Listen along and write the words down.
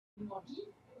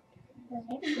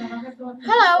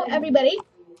Hello, everybody.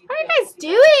 How are you guys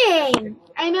doing?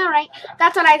 I know, right?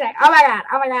 That's what I say. Oh my god.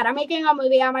 Oh my god. I'm making a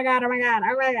movie. Oh my god. Oh my god.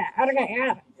 Oh my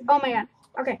god. Oh my god.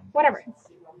 Okay, whatever.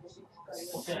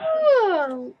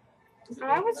 So,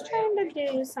 I was trying to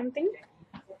do something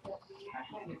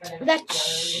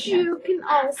that you can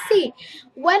all see.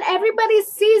 When everybody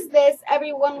sees this,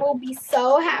 everyone will be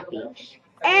so happy.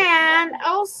 And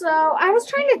also, I was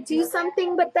trying to do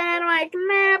something, but then like,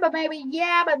 nah, but maybe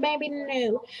yeah, but maybe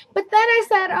no. But then I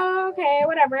said, oh, okay,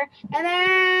 whatever. And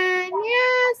then,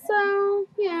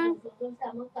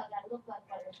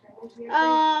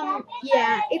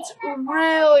 yeah, it's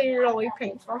really, really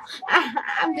painful.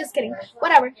 I'm just kidding.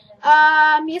 Whatever.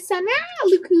 Yesenia,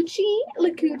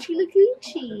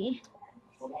 Lucucci.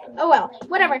 Oh well,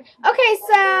 whatever. Okay,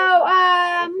 so,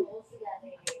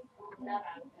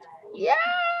 yeah,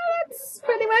 that's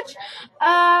pretty much.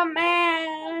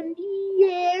 And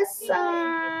yes,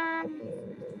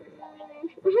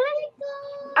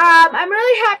 I'm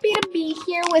really happy to be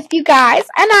here with you guys,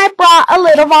 and I brought a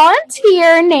little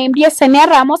volunteer named Yesenia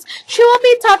Ramos. She will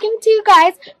be talking to you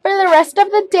guys for the rest of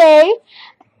the day.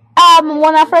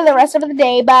 Well, not for the rest of the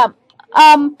day, but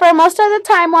for most of the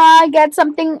time while I get a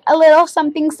little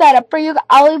something set up for you,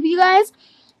 all of you guys.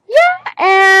 Yeah,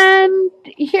 and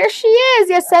here she is,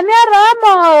 Yesenia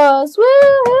Ramos.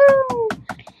 Woohoo!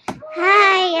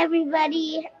 Hi,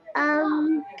 everybody.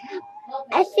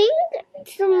 I think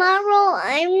tomorrow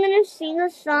I'm gonna sing a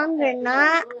song or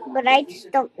not, but I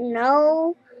just don't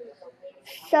know.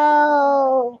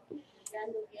 So,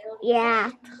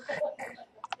 yeah.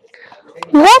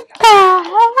 What the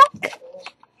heck?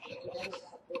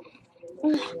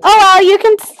 Oh well, you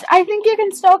can. I think you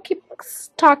can still keep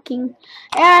talking,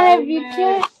 and if you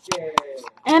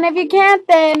can't,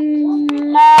 then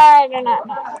no, I do not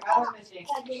know.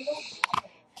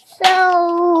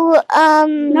 So,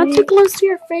 Not too close to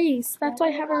your face. That's why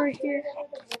I have it right here.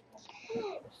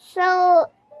 So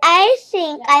I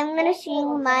think I'm gonna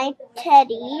sing My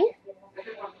Teddy,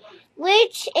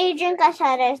 which Adrian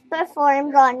Casares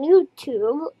performed on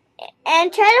YouTube,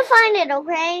 and try to find it,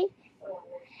 okay?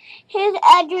 His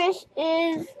address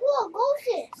is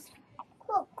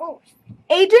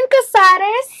Adrian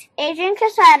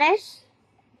Casares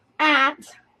at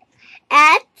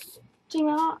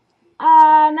Gmail.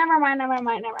 Never mind.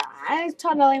 I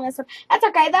totally messed up. That's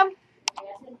okay though.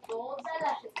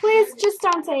 Please just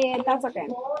don't say it. That's okay.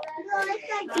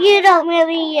 You don't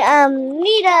really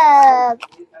need a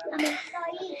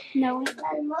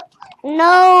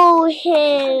know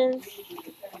his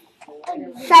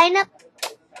sign up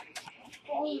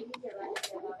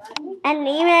and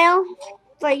email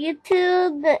for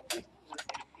YouTube,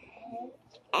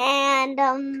 and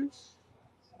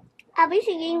I'll be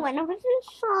singing one of his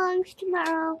songs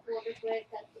tomorrow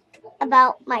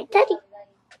about my teddy.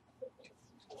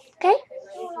 Okay?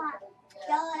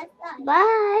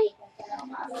 Bye.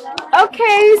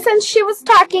 Okay, since she was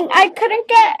talking, I couldn't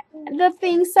get the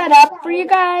thing set up for you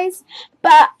guys,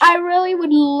 but I really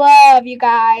would love you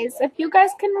guys if you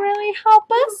guys can really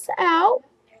help us out.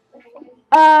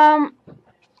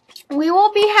 We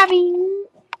will be having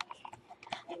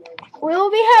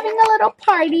a little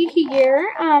party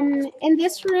here in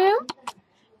this room,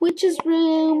 which is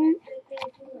room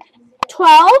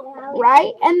 12,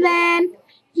 right? And then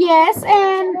yes,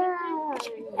 and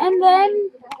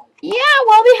then yeah,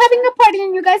 we'll be having a party,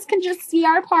 and you guys can just see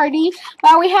our party.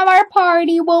 While we have our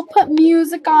party, we'll put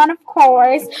music on, of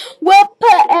course. We'll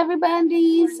put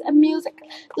everybody's music,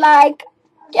 like,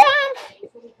 yeah.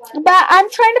 But I'm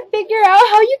trying to figure out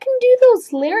how you can do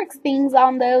those lyrics things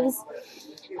on those,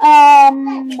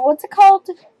 what's it called?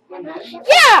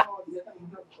 Yeah,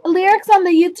 lyrics on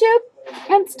the YouTube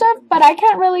and stuff, but I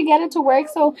can't really get it to work.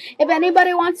 So if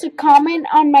anybody wants to comment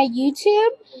on my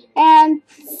YouTube and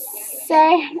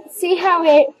see how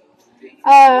it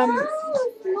oh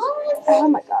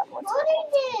my god, what's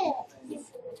it?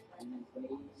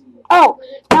 Oh,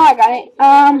 now I got it.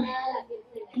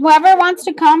 Whoever wants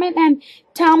to comment and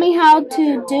tell me how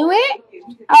to do it,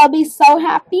 I'll be so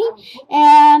happy.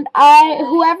 And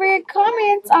whoever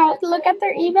comments, I'll look at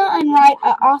their email and write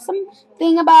an awesome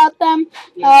thing about them.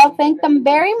 I'll thank them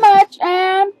very much,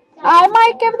 and I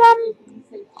might give them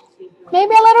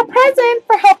maybe a little present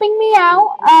for helping me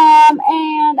out.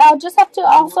 And I'll just have to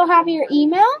also have your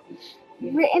email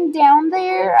written down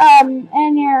there,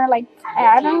 and your like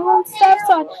add-on and stuff.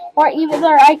 So, or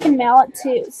either I can mail it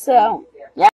too. So.